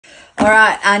All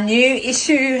right, our new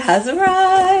issue has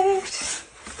arrived.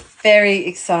 Very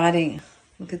exciting.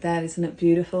 Look at that, isn't it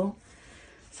beautiful?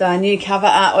 So our new cover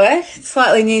artwork,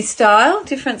 slightly new style,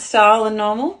 different style than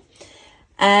normal,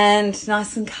 and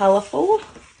nice and colourful.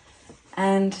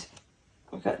 And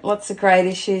we've got lots of great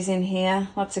issues in here,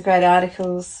 lots of great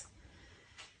articles.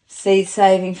 Seed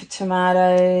saving for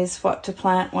tomatoes, what to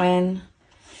plant when,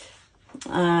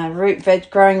 growing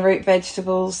root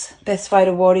vegetables, best way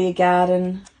to water your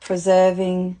garden,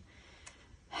 preserving,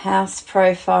 house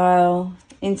profile,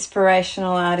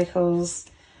 inspirational articles,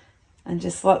 and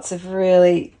just lots of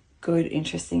really good,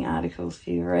 interesting articles for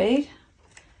you to read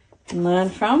and learn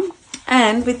from.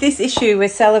 And with this issue, we're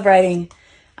celebrating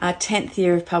our 10th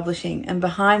year of publishing. And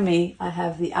behind me, I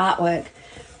have the artwork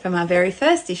from our very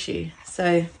first issue.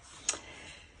 So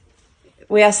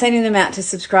we are sending them out to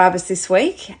subscribers this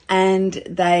week, and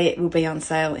they will be on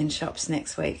sale in shops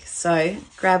next week. So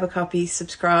grab a copy,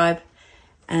 subscribe,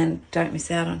 and don't miss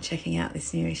out on checking out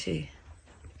this new issue.